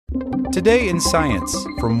Today in Science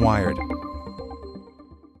from Wired.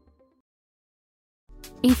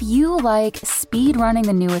 If you like speed-running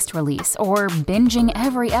the newest release or binging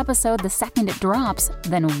every episode the second it drops,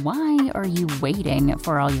 then why are you waiting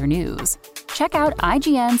for all your news? Check out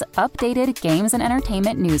IGN's updated Games and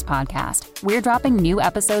Entertainment News podcast. We're dropping new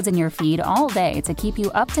episodes in your feed all day to keep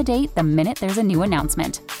you up to date the minute there's a new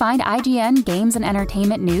announcement. Find IGN Games and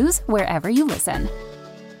Entertainment News wherever you listen.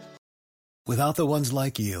 Without the ones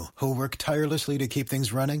like you, who work tirelessly to keep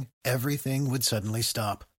things running, everything would suddenly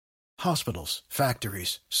stop. Hospitals,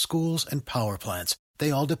 factories, schools, and power plants, they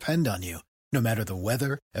all depend on you. No matter the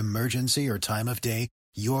weather, emergency, or time of day,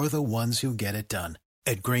 you're the ones who get it done.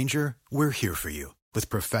 At Grainger, we're here for you with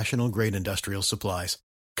professional-grade industrial supplies.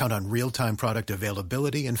 Count on real-time product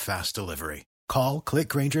availability and fast delivery. Call, click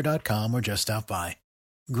Grainger.com, or just stop by.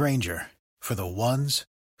 Grainger, for the ones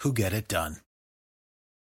who get it done.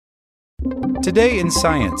 Today in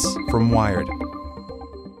Science from Wired.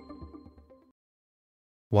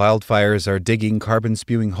 Wildfires are digging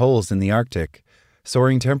carbon-spewing holes in the Arctic.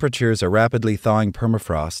 Soaring temperatures are rapidly thawing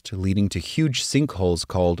permafrost, leading to huge sinkholes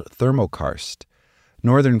called thermokarst.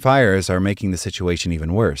 Northern fires are making the situation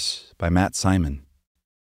even worse, by Matt Simon.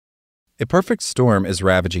 A perfect storm is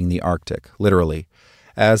ravaging the Arctic, literally.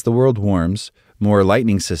 As the world warms, more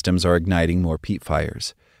lightning systems are igniting more peat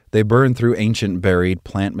fires. They burn through ancient buried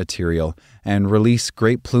plant material and release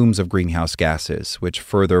great plumes of greenhouse gases, which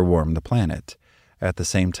further warm the planet. At the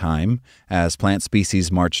same time, as plant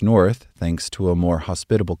species march north, thanks to a more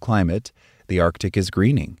hospitable climate, the Arctic is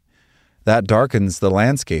greening. That darkens the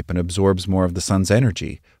landscape and absorbs more of the sun's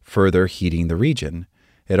energy, further heating the region.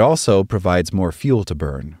 It also provides more fuel to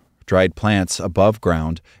burn. Dried plants above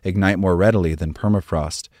ground ignite more readily than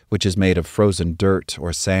permafrost, which is made of frozen dirt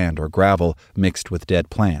or sand or gravel mixed with dead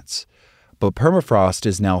plants. But permafrost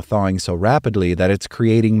is now thawing so rapidly that it's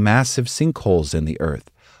creating massive sinkholes in the earth,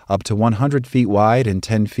 up to 100 feet wide and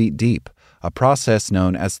 10 feet deep, a process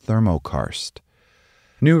known as thermokarst.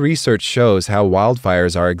 New research shows how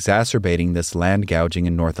wildfires are exacerbating this land gouging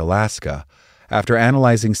in North Alaska. After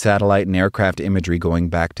analyzing satellite and aircraft imagery going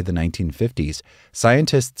back to the 1950s,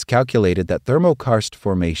 scientists calculated that thermokarst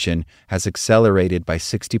formation has accelerated by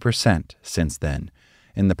 60% since then.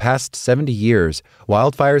 In the past 70 years,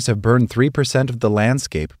 wildfires have burned 3% of the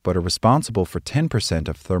landscape but are responsible for 10%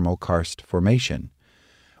 of thermokarst formation.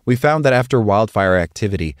 We found that after wildfire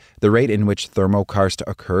activity, the rate in which thermokarst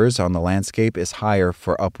occurs on the landscape is higher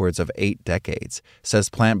for upwards of 8 decades, says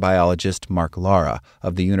plant biologist Mark Lara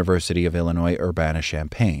of the University of Illinois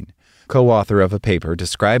Urbana-Champaign, co-author of a paper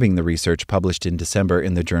describing the research published in December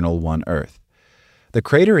in the journal One Earth. The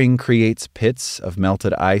cratering creates pits of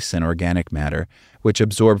melted ice and organic matter, which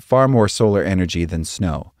absorb far more solar energy than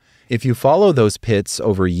snow. If you follow those pits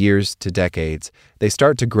over years to decades, they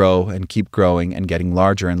start to grow and keep growing and getting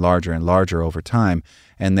larger and larger and larger over time,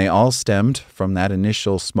 and they all stemmed from that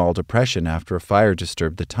initial small depression after a fire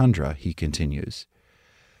disturbed the tundra, he continues.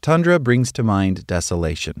 Tundra brings to mind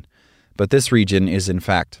desolation, but this region is in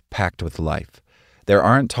fact packed with life. There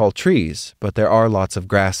aren't tall trees, but there are lots of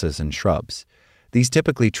grasses and shrubs. These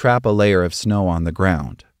typically trap a layer of snow on the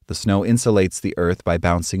ground. The snow insulates the earth by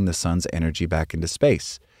bouncing the sun's energy back into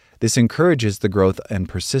space. This encourages the growth and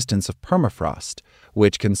persistence of permafrost,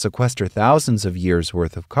 which can sequester thousands of years'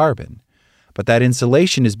 worth of carbon. But that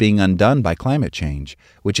insulation is being undone by climate change,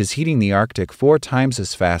 which is heating the Arctic 4 times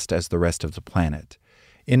as fast as the rest of the planet.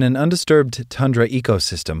 In an undisturbed tundra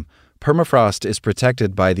ecosystem, permafrost is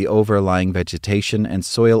protected by the overlying vegetation and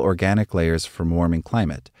soil organic layers from warming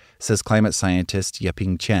climate, says climate scientist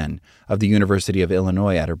Yeping Chen of the University of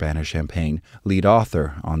Illinois at Urbana-Champaign, lead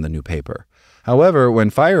author on the new paper. However,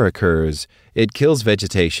 when fire occurs, it kills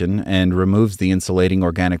vegetation and removes the insulating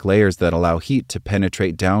organic layers that allow heat to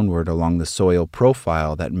penetrate downward along the soil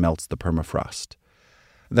profile that melts the permafrost.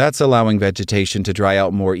 That's allowing vegetation to dry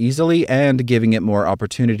out more easily and giving it more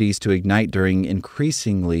opportunities to ignite during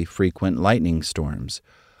increasingly frequent lightning storms.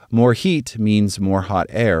 More heat means more hot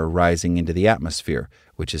air rising into the atmosphere,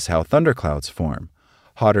 which is how thunderclouds form.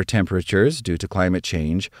 Hotter temperatures due to climate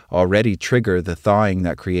change already trigger the thawing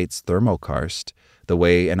that creates thermokarst, the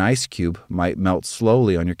way an ice cube might melt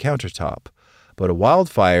slowly on your countertop. But a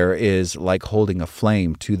wildfire is like holding a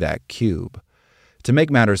flame to that cube. To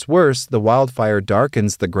make matters worse, the wildfire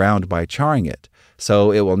darkens the ground by charring it,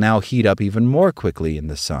 so it will now heat up even more quickly in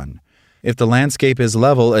the sun. If the landscape is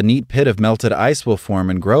level, a neat pit of melted ice will form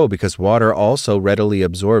and grow because water also readily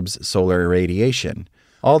absorbs solar irradiation.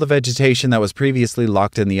 All the vegetation that was previously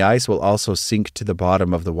locked in the ice will also sink to the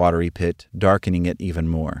bottom of the watery pit, darkening it even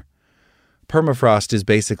more. Permafrost is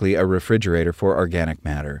basically a refrigerator for organic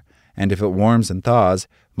matter. and if it warms and thaws,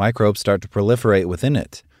 microbes start to proliferate within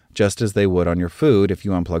it, just as they would on your food if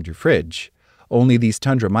you unplugged your fridge. Only these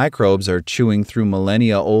tundra microbes are chewing through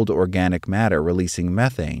millennia-old organic matter, releasing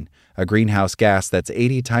methane, a greenhouse gas that's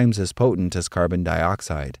 80 times as potent as carbon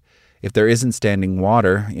dioxide. If there isn't standing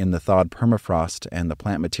water in the thawed permafrost and the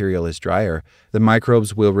plant material is drier, the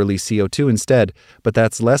microbes will release CO2 instead, but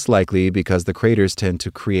that's less likely because the craters tend to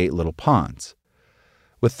create little ponds.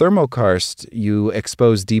 With thermokarst, you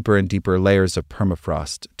expose deeper and deeper layers of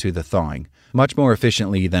permafrost to the thawing, much more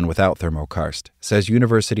efficiently than without thermokarst, says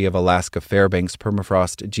University of Alaska Fairbanks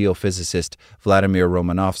permafrost geophysicist Vladimir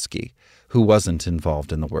Romanovsky, who wasn't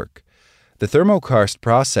involved in the work. The thermokarst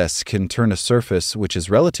process can turn a surface which is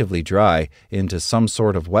relatively dry into some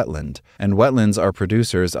sort of wetland, and wetlands are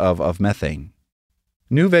producers of methane.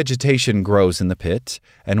 New vegetation grows in the pit,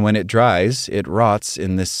 and when it dries, it rots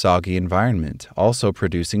in this soggy environment, also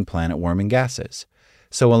producing planet-warming gases.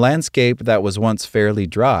 So a landscape that was once fairly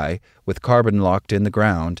dry, with carbon locked in the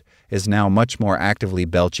ground, is now much more actively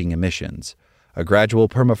belching emissions. A gradual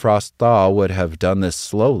permafrost thaw would have done this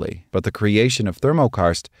slowly, but the creation of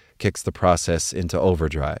thermokarst kicks the process into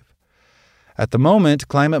overdrive. At the moment,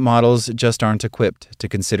 climate models just aren't equipped to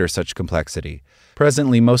consider such complexity.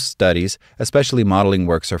 Presently, most studies, especially modeling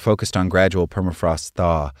works, are focused on gradual permafrost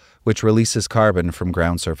thaw, which releases carbon from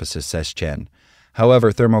ground surfaces, says Chen.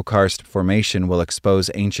 However, thermokarst formation will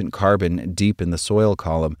expose ancient carbon deep in the soil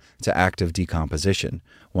column to active decomposition.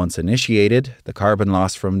 Once initiated, the carbon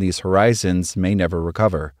loss from these horizons may never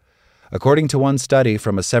recover. According to one study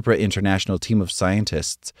from a separate international team of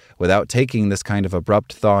scientists, without taking this kind of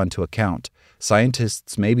abrupt thaw into account,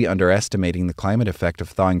 scientists may be underestimating the climate effect of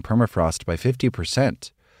thawing permafrost by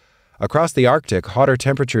 50%. Across the Arctic, hotter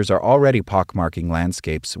temperatures are already pockmarking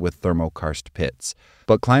landscapes with thermokarst pits.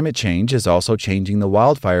 But climate change is also changing the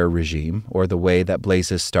wildfire regime, or the way that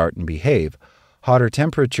blazes start and behave. Hotter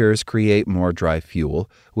temperatures create more dry fuel,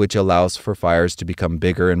 which allows for fires to become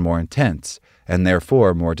bigger and more intense, and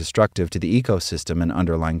therefore more destructive to the ecosystem and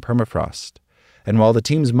underlying permafrost. And while the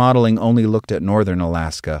team's modeling only looked at northern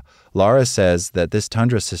Alaska, Laura says that this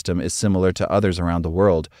tundra system is similar to others around the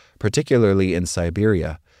world, particularly in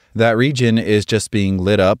Siberia. That region is just being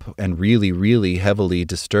lit up and really, really heavily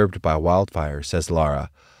disturbed by wildfires, says Laura.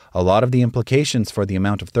 A lot of the implications for the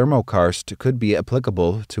amount of thermokarst could be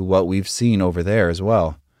applicable to what we've seen over there as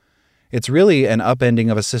well. It's really an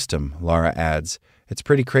upending of a system, Laura adds. It's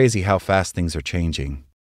pretty crazy how fast things are changing.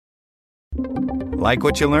 Like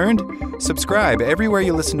what you learned? Subscribe everywhere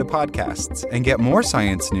you listen to podcasts and get more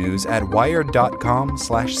science news at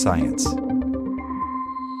wired.com/science.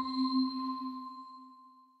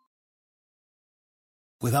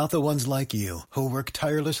 Without the ones like you, who work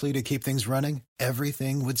tirelessly to keep things running,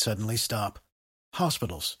 everything would suddenly stop.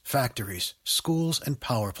 Hospitals, factories, schools, and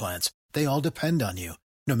power plants, they all depend on you.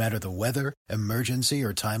 No matter the weather, emergency,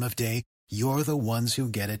 or time of day, you're the ones who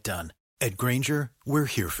get it done. At Grainger, we're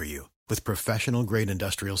here for you with professional-grade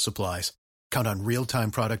industrial supplies. Count on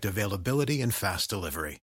real-time product availability and fast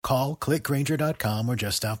delivery. Call, click Grainger.com, or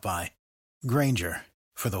just stop by. Grainger,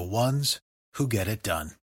 for the ones who get it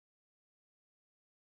done.